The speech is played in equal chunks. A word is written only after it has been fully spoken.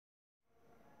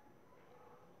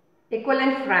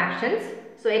equivalent fractions.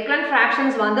 So equivalent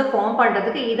fractions வந்து form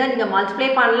பண்றதுக்கு இதை நீங்க multiply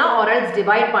பண்ணலாம் or else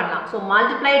divide பண்ணலாம். So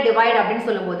multiply divide அப்படினு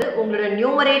சொல்லும்போது உங்களோட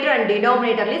numerator and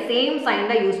denominatorல same sign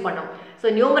தான் யூஸ் பண்ணோம். So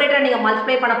numerator நீங்க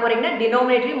multiply பண்ண போறீங்கன்னா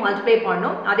denominator multiply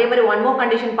பண்ணனும். அதே மாதிரி one more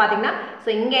condition பாத்தீங்கன்னா so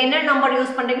இங்க என்ன நம்பர்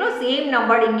யூஸ் பண்றீங்களோ same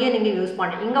நம்பர் இங்கே நீங்க யூஸ்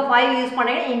பண்ணணும். இங்க 5 யூஸ்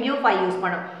பண்ணீங்கன்னா இங்கேயும் 5 யூஸ்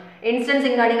பண்ணணும். Instance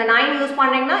இங்க நீங்க 9 யூஸ்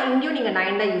பண்றீங்கன்னா இங்கேயும் நீங்க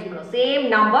 9 தான் யூஸ் பண்ணணும். Same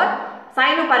number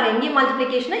sign பாருங்க இங்கேயும்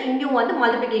multiplication இங்கேயும் வந்து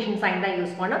multiplication sign தான்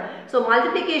யூஸ் பண்ணனும். So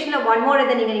multiplicationல one more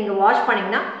இதை நீங்க வாஷ்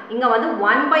பண்ணீங்கன்னா இங்க வந்து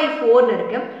 1/4 ன்னு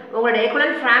இருக்கு. உங்களோட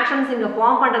equivalent fractions இங்க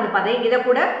ஃபார்ம் பண்றது பாத்தீங்க இத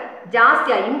கூட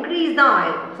ஜாஸ்தியா இன்கிரீஸ் தான்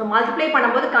ஆகும். So multiply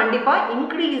பண்ணும்போது கண்டிப்பா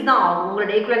இன்கிரீஸ் தான் ஆகும்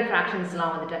உங்களோட equivalent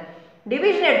fractionsலாம் வந்துட்டு.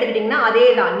 டிவிஷன் எடுத்துக்கிட்டீங்கன்னா அதே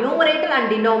தான் numerator and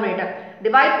denominator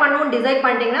divide பண்ணனும் டிவைட்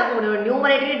பண்ணிட்டீங்கன்னா உங்களோட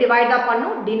numerator டிவைட் தான்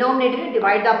பண்ணனும் denominator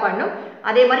டிவைட் தான் பண்ணனும்.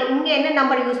 அதே மாதிரி இங்க என்ன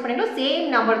நம்பர் யூஸ் பண்ணீங்களோ சேம்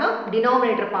நம்பர் தான்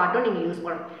denominator பார்ட்டும் நீங்க யூஸ்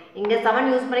பண்ணணும். இங்க 7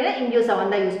 யூஸ் பண்ணீங்கன்னா இங்கேயும் 7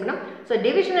 தான் யூஸ் பண்ணணும். சோ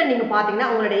டிவிஷன்ல நீங்க பாத்தீங்கன்னா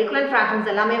உங்களோட equivalent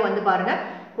fractions எல்லாமே வந்து பாருங்க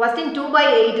question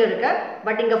 2/8 இருக்கு.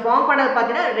 பட் இங்க ஃபார்ம் பண்ணது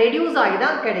பாத்தீங்கன்னா ரெடியூஸ் ஆகி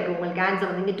தான் கிடைக்கும் உங்களுக்கு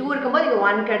ஆன்சர் வந்து இங்க 2 இருக்கும்போது இங்க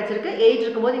 1 கிடைச்சிருக்கு 8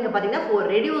 இருக்கும்போது இங்க பாத்தீங்கன்னா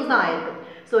 4 ரெடியூஸ் தான் ஆயிருக்கு.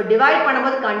 சோ டிவைட்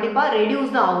பண்ணும்போது கண்டிப்பா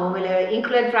ரெடியூஸ் தான் ஆகும். உங்களுக்கு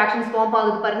equivalent fractions ஃபார்ம்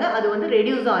ஆகுது பாருங்க அது வந்து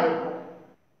ரெடியூஸ் தான் ஆயிருக்கும்.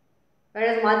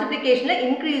 whereas multiplicationல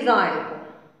இன்கிரீஸ் தான் ஆயிருக்கும்.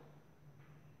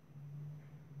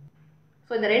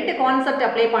 So இந்த ரெண்டு கான்செப்ட்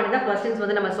அப்ளை பண்ணி தான் क्वेश्चंस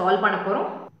வந்து நம்ம சால்வ் பண்ண போறோம்.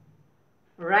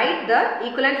 Write the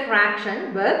equivalent fraction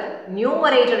with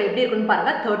numerator எப்படி இருக்குன்னு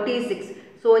பாருங்க 36.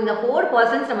 So இந்த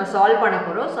 4% நம்ம சால்வ் பண்ண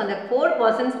போறோம். So அந்த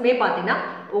 4%மே பாத்தீங்கன்னா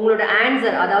உங்களோட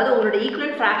ஆன்சர் அதாவது உங்களோட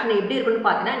equivalent fraction எப்படி இருக்குன்னு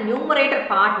பாத்தீங்கன்னா numerator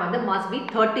part வந்து must be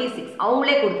 36.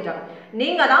 அவங்களே கொடுத்துட்டாங்க.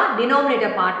 நீங்க தான்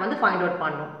denominator part வந்து find out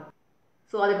பண்ணனும்.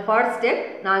 So அதுக்கு first step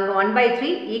நான் இங்க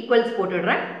 1/3 equals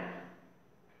போட்டுடுறேன்.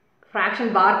 fraction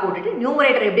bar போட்டுட்டு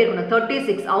numerator எப்படி இருக்கணும்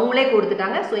 36 அவங்களே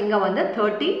கொடுத்துட்டாங்க. சோ இங்க வந்து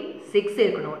 36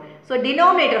 இருக்கணும். சோ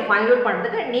denominator find out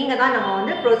பண்றதுக்கு நீங்க தான் நம்ம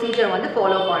வந்து procedure வந்து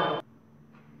ஃபாலோ பண்ணனும்.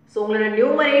 சோ உங்களோட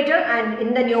numerator and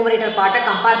இந்த numerator பார்ட்ட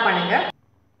கம்பேர் பண்ணுங்க.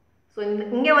 சோ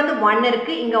இங்க வந்து 1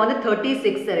 இருக்கு இங்க வந்து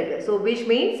 36 இருக்கு. சோ which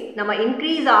means நம்ம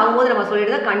இன்கிரீஸ் ஆகும்போது நம்ம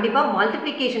சொல்லிடுறது கண்டிப்பா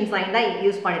multiplication sign தான்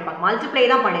யூஸ் பண்ணிருப்பாங்க. multiply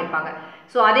தான் பண்ணிருப்பாங்க.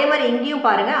 சோ அதே மாதிரி இங்கேயும்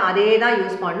பாருங்க அதே தான்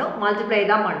யூஸ் பண்ணனும் multiply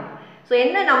தான் பண்ணனும். சோ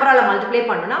என்ன நம்பரால மல்டிப்ளை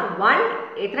பண்ணனும்னா 1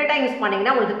 எத்தனை டைம்ஸ்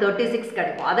பண்ணீங்கன்னா உங்களுக்கு 36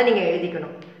 கிடைக்கும். அத நீங்க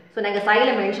எழுதிக்கணும். சோ நான்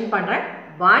சைடுல மென்ஷன் பண்றேன்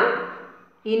 1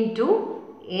 into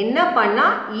என்ன பண்ணா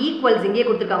ஈக்குவல்ஸ் இங்கே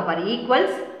கொடுத்திருக்காங்க பாரு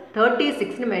ஈக்குவல்ஸ்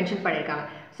 36 னு மென்ஷன் பண்ணிருக்காங்க.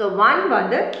 சோ 1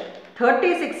 வந்து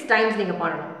 36 டைம்ஸ் நீங்க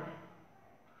பண்ணனும்.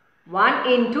 1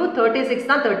 into 36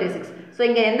 தான் 36. சோ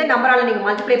இங்க எந்த நம்பரால நீங்க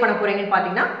மல்டிப்ளை பண்ண போறீங்கன்னு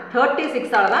பாத்தீங்கன்னா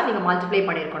 36 ஆல தான் நீங்க மல்டிப்ளை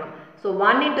பண்ணிருக்கணும். சோ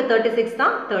 1 into 36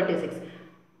 தான் 36.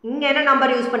 இங்க என்ன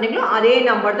நம்பர் யூஸ் பண்ணீங்களோ அதே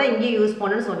நம்பர் தான் இங்க யூஸ்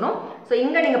பண்ணனும்னு சொன்னோம். சோ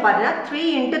இங்க நீங்க பாத்தீங்கன்னா 3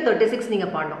 into 36 நீங்க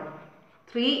பண்ணனும்.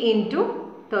 3 into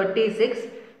 36.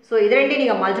 சோ இது ரெண்டையும்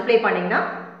நீங்க மல்டிப்ளை பண்ணீங்கன்னா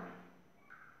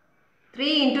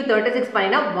 3 into 36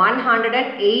 பண்ணீங்கன்னா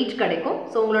 108 கிடைக்கும்.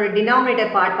 சோ உங்களோட denominator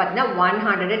part பாத்தீங்கன்னா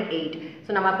 108. சோ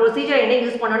நம்ம ப்ரொசீஜர் என்ன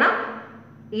யூஸ் பண்ணோம்னா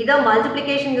இத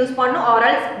மல்டிப்ளிகேஷன் யூஸ் பண்ணனும் or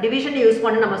else division யூஸ்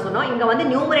பண்ணனும் நம்ம சொன்னோம். இங்க வந்து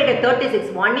numerator 36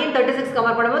 1 in 36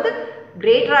 கம்பேர் பண்ணும்போது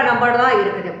greater நம்பர் தான்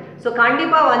இருக்குது. சோ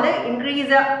கண்டிப்பா வந்து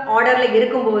இன்கிரீஸ் ஆர்டர்ல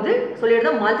இருக்கும்போது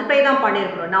சொல்லிடுறோம் மல்டிப்ளை தான்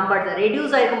பண்ணிருக்கோம். நம்பர்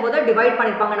ரெடியூஸ் ஆயிருக்கும்போது டிவைட்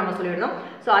பண்ணிருப்பாங்க நம்ம சொல்லிடுறோம்.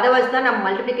 சோ அத வச்சு தான் நம்ம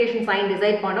மல்டிப்ளிகேஷன் சைன்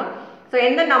டிசைட் பண்ணோம். சோ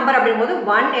எந்த நம்பர் அப்படிங்கும்போது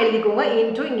 1 எழுதிக்கோங்க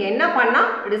இன்டு இங்க என்ன பண்ணா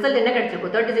ரிசல்ட் என்ன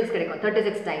கிடைச்சிருக்கும் 36 கிடைக்கும்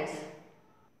 36 டைம்ஸ்.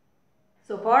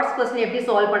 So first question எப்படி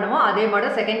சால்வ் பண்ணுமோ அதே மாதிரி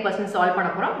செகண்ட் question சால்வ் பண்ண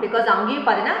போறோம். because அங்கேயும்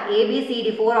பாத்தீங்கன்னா ABCD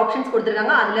 4 ஆப்ஷன்ஸ்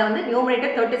கொடுத்திருக்காங்க. அதுல வந்து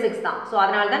numerator 36 தான். சோ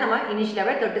அதனால தான் நம்ம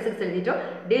இனிஷியலாவே 36 எழுதிட்டோம்.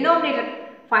 denominator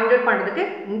find out பண்றதுக்கு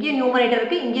இங்க numerator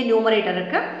இருக்கு இங்க numerator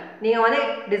இருக்கு. நீங்க வந்து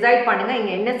டிசைட் பண்ணுங்க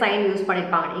இங்க என்ன சைன் யூஸ்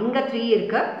பண்ணிருப்பாங்க. இங்க 3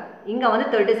 இருக்கு இங்க வந்து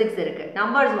 36 இருக்கு.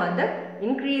 நம்பர்ஸ் வந்து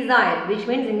இன்கிரீஸ் தான் ஆயிருக்கு. which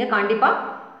means இங்க கண்டிப்பா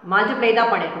மல்டிப்ளை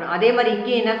தான் பண்ணிருக்கணும். அதே மாதிரி இங்க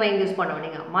என்ன சைன் யூஸ் பண்ணுவீங்க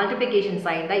நீங்க மல்டிப்ளிகேஷன்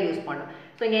சைன் தான் யூஸ் பண்ணனும்.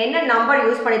 சோ இங்க என்ன நம்பர்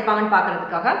யூஸ் பண்ணிருப்பாங்கன்னு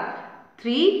பார்க்கிறதுக்காக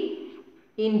 3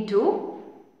 into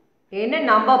என்ன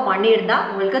நம்பர் பண்ணிருந்தா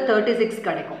உங்களுக்கு 36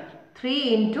 கிடைக்கும். 3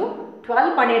 into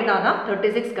 12 பண்ணிருந்தா தான்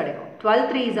 36 கிடைக்கும். 12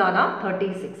 3s தான்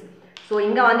 36. சோ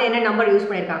இங்க வந்து என்ன நம்பர் யூஸ்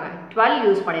பண்ணிருக்காங்க 12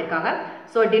 யூஸ் பண்ணிருக்காங்க.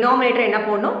 சோ denominator என்ன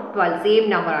போடணும் 12 சேம்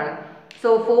நம்பரால. சோ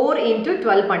 4 into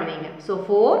 12 பண்ணுவீங்க. So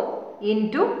 4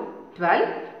 into 12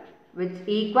 which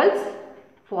equals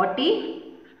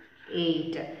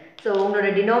 48. So உங்களோட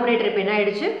denominator இப்ப என்ன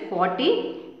ஆயிடுச்சு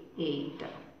 48.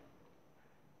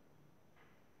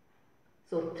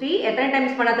 So 3 எத்தனை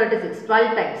டைம்ஸ் பண்ணா 36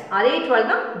 12 டைம்ஸ். அதே 12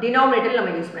 தான் denominator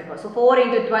நம்ம யூஸ் பண்ணிருக்கோம். So 4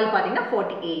 into 12 பாத்தீங்கன்னா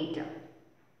 48.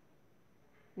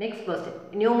 Next question.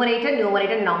 Numerator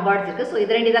numbers இருக்கு. So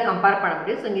இது ரெண்டு தான் கம்பேர் பண்ண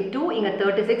முடியும். So இங்க 2 இங்க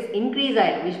 36 increase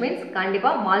ஆயிருக்கு. which means கண்டிப்பா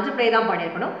multiply தான்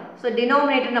பண்ணிருக்கணும். So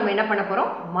denominator நம்ம என்ன பண்ண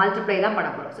போறோம் multiply தான் பண்ண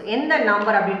போறோம். So எந்த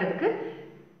நம்பர் அப்படின்றதுக்கு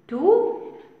 2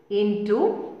 into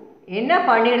என்ன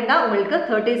பண்ணிருந்தா உங்களுக்கு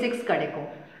 36 கிடைக்கும்.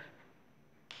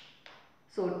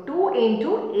 So 2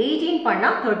 into 18 பண்ணா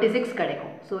 36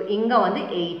 கிடைக்கும். So இங்க வந்து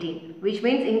 18, which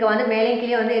means இங்க வந்து மேலே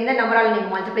கீழே வந்து என்ன நம்பரால நீங்க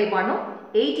மல்டிப்ளை பண்ணனும்?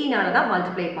 18 ஆல தான்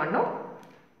மல்டிப்ளை பண்ணனும்.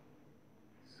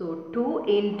 So 2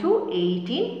 into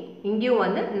 18, இங்கேயும்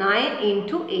வந்து 9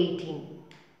 into 18.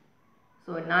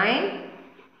 So 9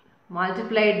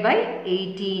 multiplied by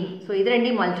 18. So இது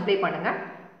ரெண்டையும் மல்டிப்ளை பண்ணுங்க.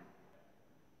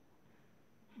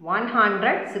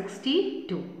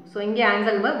 162. So இங்கே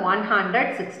ஆன்சர் நம்பர்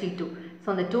 162. So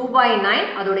அந்த 2 by 9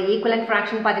 அதோட ஈக்குவலன்ட்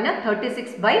ஃபிராக்ஷன் பார்த்தீங்கன்னா 36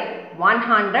 by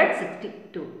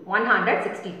 162.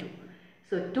 162.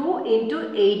 So 2 into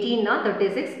 18 na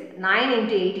 36, 9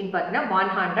 into 18 பார்த்தீங்கன்னா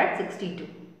 162.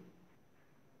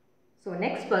 So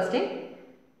next question.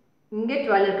 இங்கே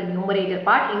 12 இருக்கு நியூமரேட்டர்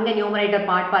பார்ட், இங்கே நியூமரேட்டர்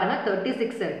பார்ட் பாருங்க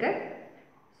 36 இருக்கு.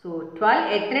 So 12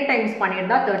 எத்தனை டைம்ஸ்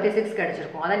பண்ணியிருந்தா 36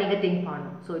 கிடைச்சிருக்கும், அதை நீங்கள் திங்க்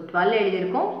பண்ணணும். ஸோ 12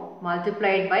 எழுதியிருக்கோம்,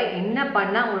 மல்டிப்ளைட் பை என்ன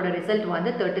பண்ணால் உங்களோட ரிசல்ட்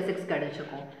வந்து 36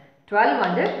 கிடைச்சிருக்கும். 12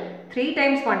 வந்து 3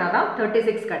 டைம்ஸ் பண்ணால் தான்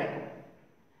 36 கிடைக்கும்.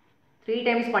 3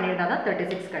 டைம்ஸ் பண்ணியிருந்தால் தான்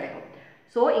 36 கிடைக்கும்.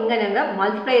 ஸோ இங்கே நீங்கள்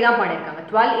மல்டிப்ளை தான் பண்ணியிருக்காங்க,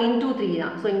 12 into 3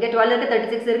 தான். ஸோ இங்கே 12 இருக்குது,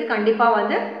 36 இருக்குது, கண்டிப்பாக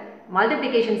வந்து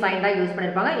மல்டிப்ளிகேஷன் சைன் தான் யூஸ்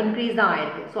பண்ணியிருப்பாங்க, இன்க்ரீஸ் தான்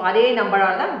ஆயிருக்கு. ஸோ அதே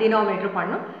நம்பரால் தான் டினாமினேட்டர்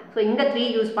பண்ணணும். ஸோ இங்கே 3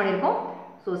 யூஸ் பண்ணியிருக்கோம்.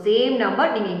 So same number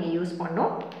நீங்கள் இங்கே யூஸ்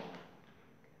பண்ணணும்.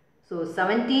 So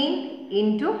 17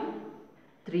 into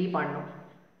 3 பண்ணணும்.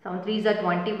 7 3s are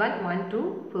 21, 1 2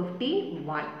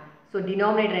 51. So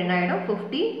denominator என்ன ஆயிடும்?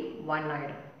 51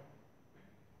 ஆயிடும்.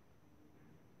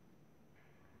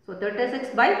 So 36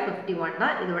 by 51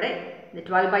 தான் இதோட இந்த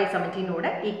 12 by 17 ஓட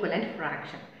equivalent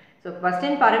fraction. So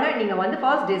question பாருங்க, நீங்கள் வந்து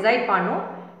first decide பண்ணணும்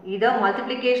இதை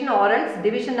multiplication or else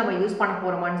division நம்ம யூஸ் பண்ண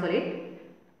போகிறோமான்னு சொல்லி.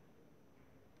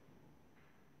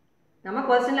 நம்ம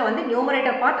क्वेश्चनல வந்து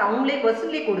நியூமரேட்டர் பார்ட் அவங்களே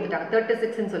क्वेश्चनலயே கொடுத்துட்டாங்க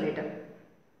 36 ன்னு சொல்லிட்டு.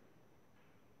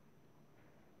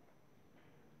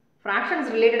 fractions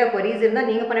related queries இருந்தா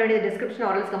நீங்க பண்ண வேண்டியது description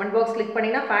or else comment box click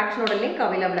பண்ணீங்கன்னா fractionோட link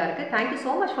available-ஆ இருக்கு. Thank you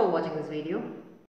so much for watching this video.